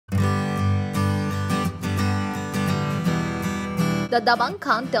The Dabang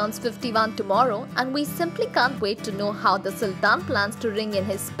Khan turns 51 tomorrow, and we simply can't wait to know how the Sultan plans to ring in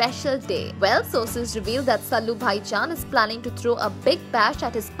his special day. Well, sources reveal that Sallu Bhaichan is planning to throw a big bash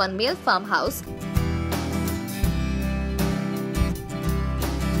at his Panvel farmhouse,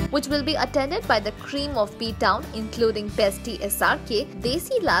 which will be attended by the cream of P-Town, including bestie SRK,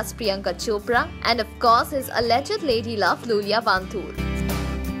 Desi Lass Priyanka Chopra, and of course his alleged lady love Lulia Vantur.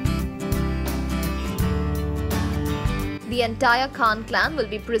 The entire Khan clan will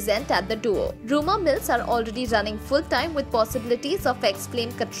be present at the duo. Rumor mills are already running full-time, with possibilities of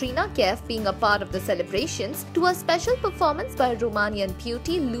ex-flame Katrina Kaif being a part of the celebrations, to a special performance by Romanian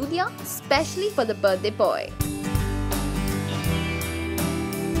beauty Lulia, especially for the birthday boy.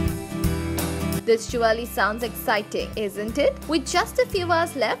 This surely sounds exciting, isn't it? With just a few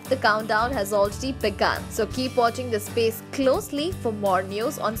hours left, the countdown has already begun. So keep watching this space closely for more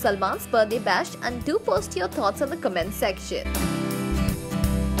news on Salman's birthday bash, and do post your thoughts in the comment section.